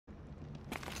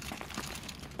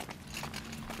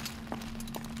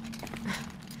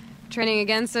Training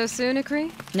again so soon,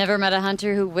 Ikri? Never met a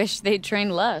hunter who wished they'd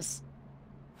trained less.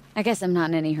 I guess I'm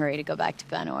not in any hurry to go back to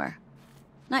Banor.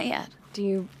 Not yet. Do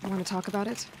you want to talk about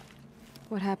it?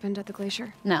 What happened at the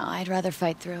glacier? No, I'd rather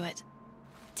fight through it.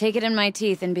 Take it in my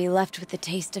teeth and be left with the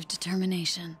taste of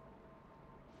determination.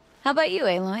 How about you,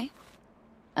 Aloy?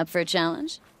 Up for a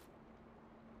challenge?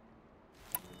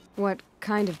 What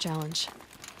kind of challenge?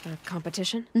 A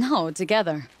competition? No,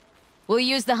 together. We'll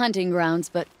use the hunting grounds,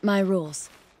 but my rules.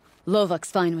 Lovok's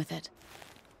fine with it.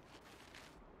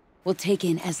 We'll take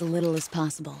in as little as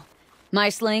possible. My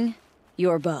sling,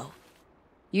 your bow.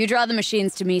 You draw the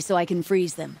machines to me so I can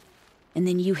freeze them. And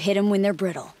then you hit them when they're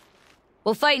brittle.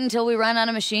 We'll fight until we run out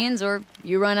of machines or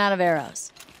you run out of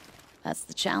arrows. That's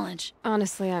the challenge.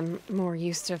 Honestly, I'm more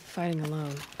used to fighting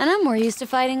alone. And I'm more used to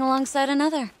fighting alongside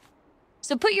another.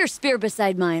 So put your spear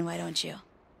beside mine, why don't you?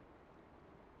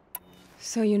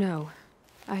 So you know,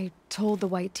 I told the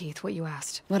White Teeth what you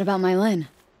asked. What about my Lynn?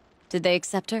 Did they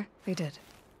accept her? They did.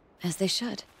 As they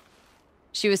should.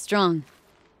 She was strong.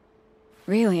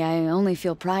 Really, I only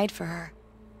feel pride for her.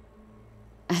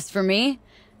 As for me,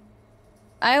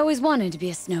 I always wanted to be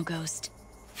a snow ghost.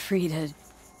 Free to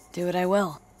do what I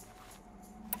will.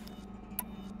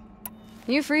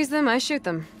 You freeze them, I shoot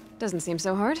them. Doesn't seem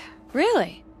so hard.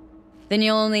 Really? Then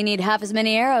you'll only need half as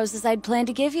many arrows as I'd planned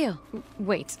to give you.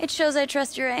 Wait. It shows I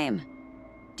trust your aim.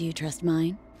 Do you trust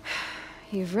mine?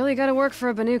 You've really got to work for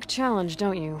a Banuk challenge,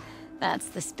 don't you? That's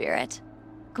the spirit.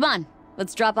 Come on,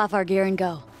 let's drop off our gear and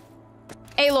go.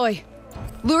 Aloy,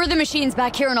 lure the machines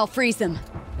back here and I'll freeze them.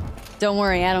 Don't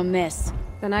worry, I don't miss.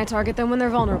 Then I target them when they're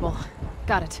vulnerable.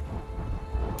 Got it.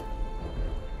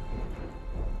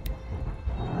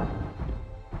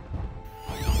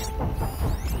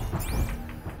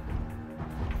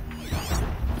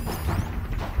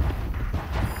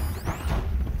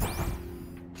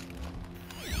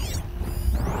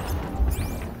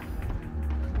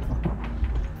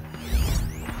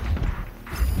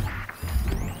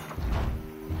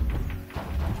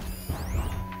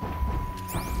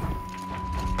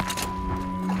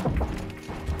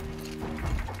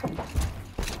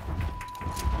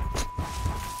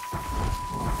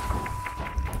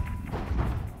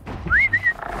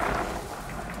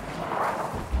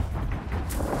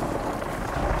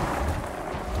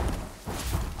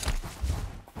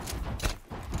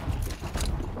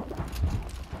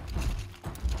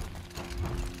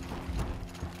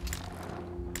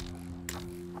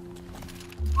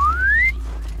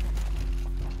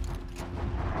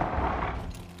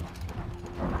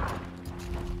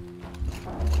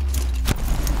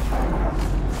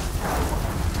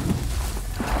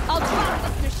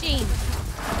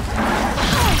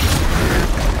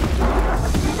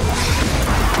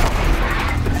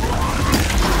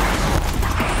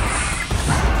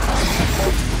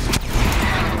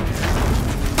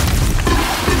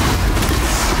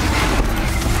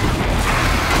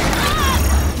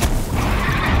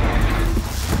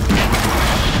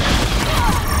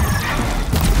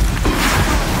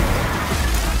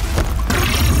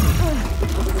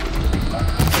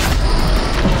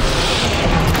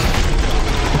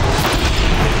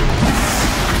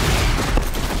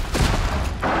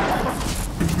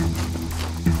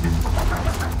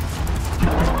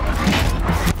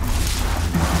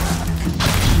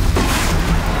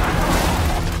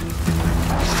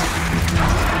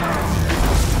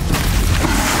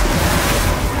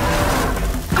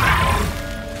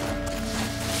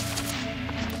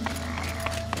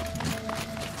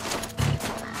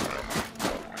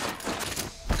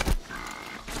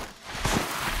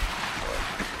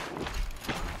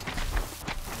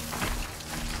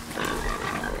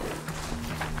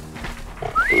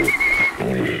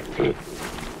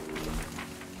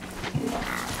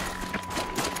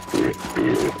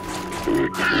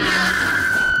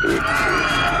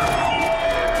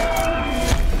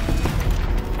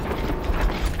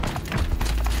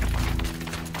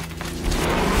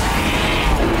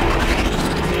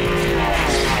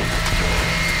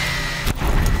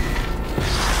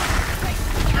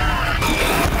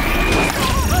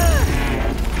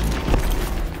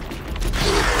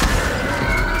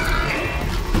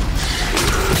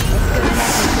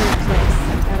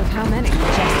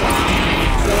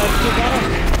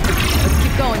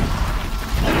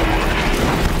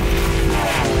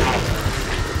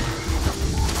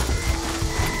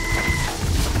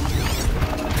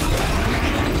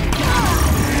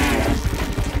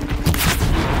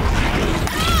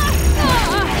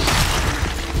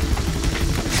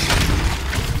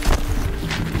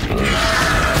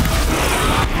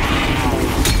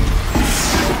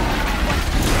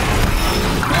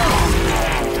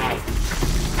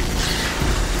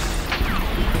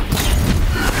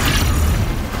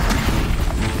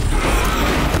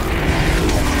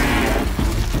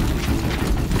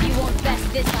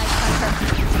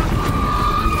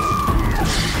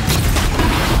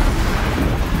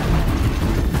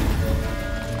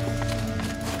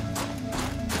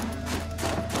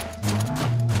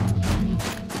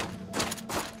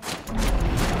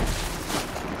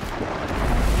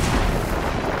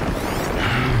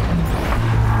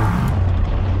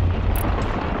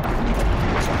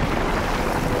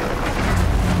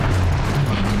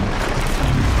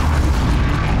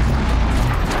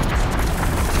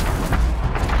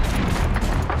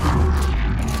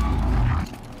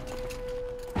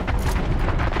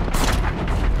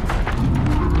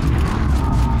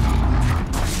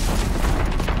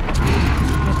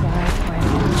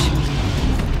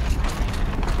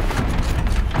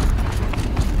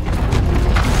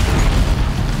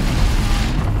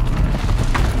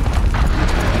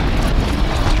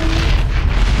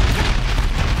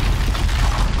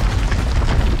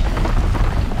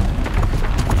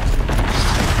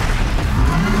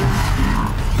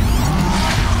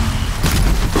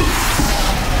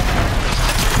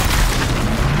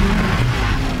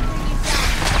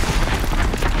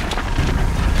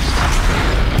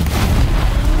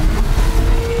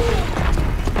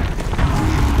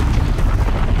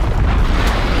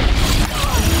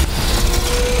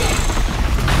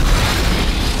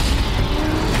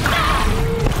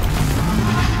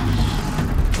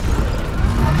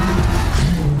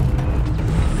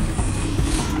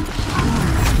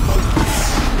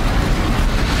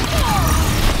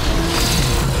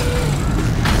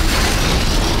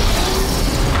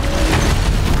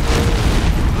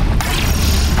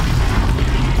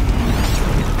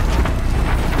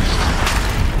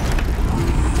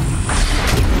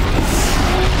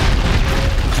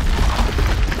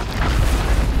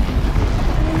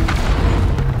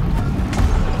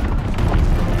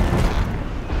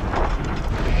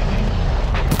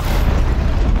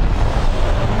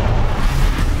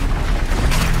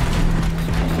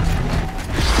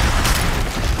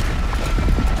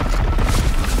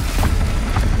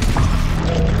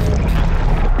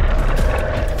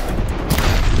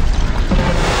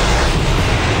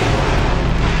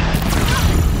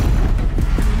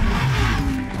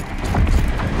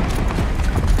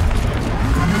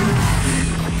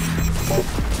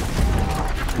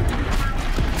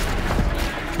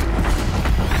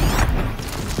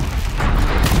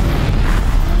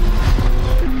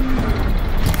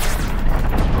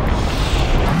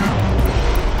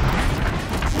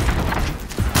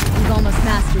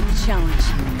 challenge.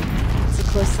 It's a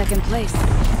close second place.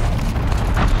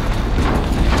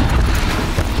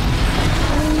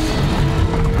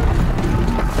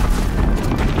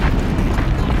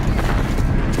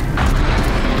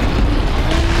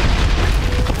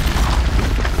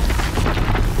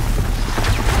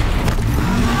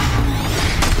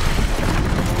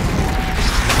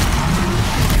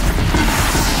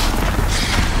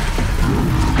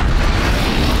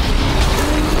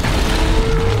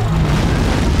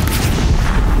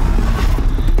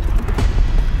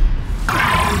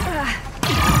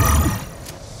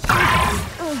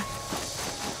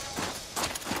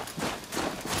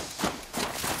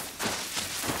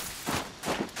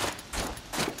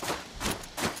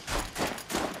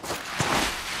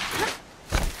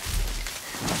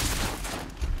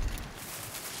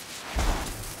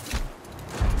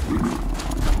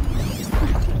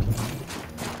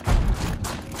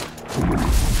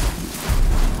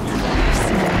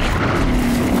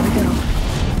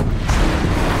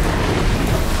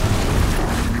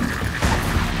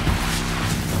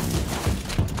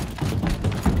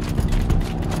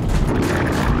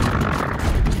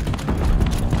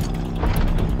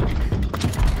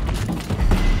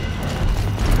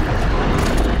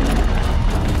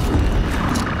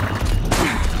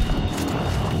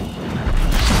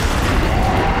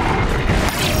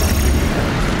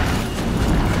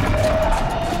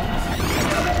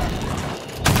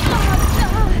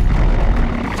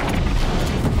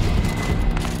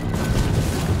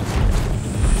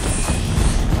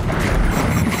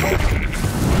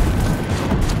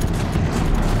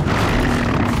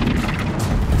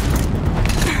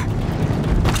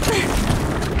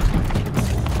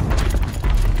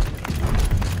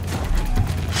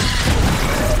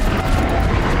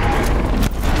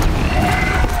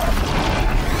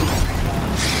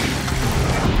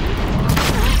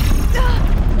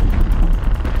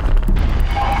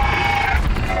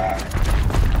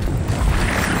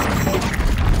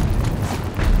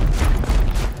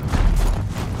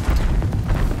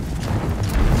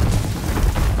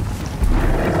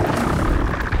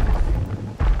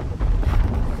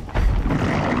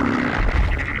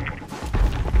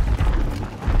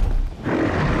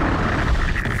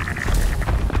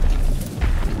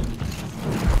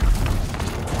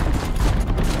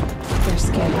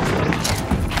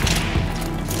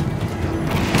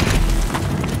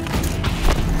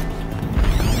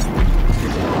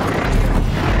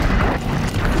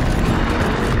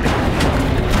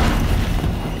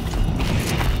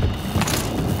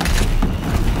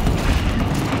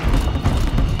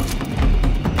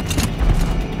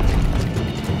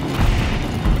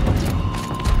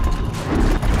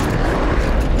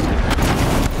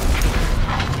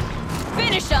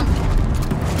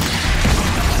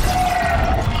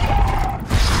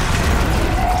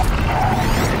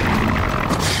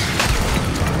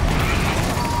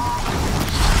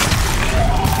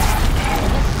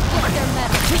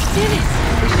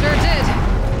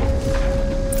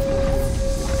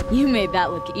 You made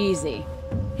that look easy.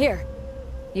 Here,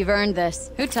 you've earned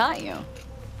this. Who taught you?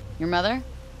 Your mother?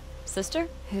 Sister?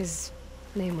 His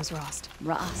name was Rost.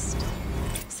 Rost.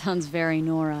 Sounds very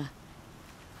Nora.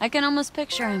 I can almost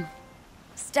picture him.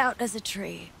 Stout as a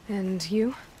tree. And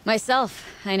you? Myself,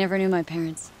 I never knew my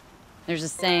parents. There's a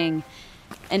saying,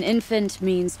 an infant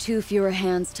means 2 fewer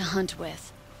hands to hunt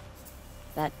with.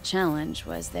 That challenge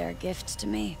was their gift to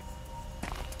me.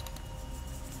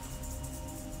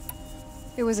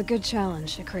 It was a good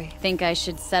challenge, Ikri. Think I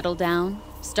should settle down?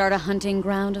 Start a hunting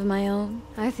ground of my own?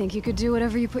 I think you could do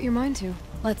whatever you put your mind to.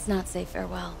 Let's not say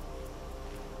farewell.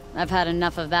 I've had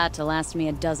enough of that to last me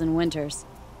a dozen winters.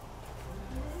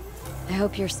 I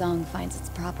hope your song finds its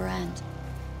proper end.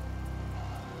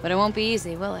 But it won't be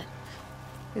easy, will it?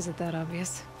 Is it that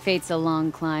obvious? Fate's a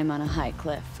long climb on a high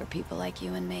cliff for people like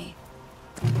you and me.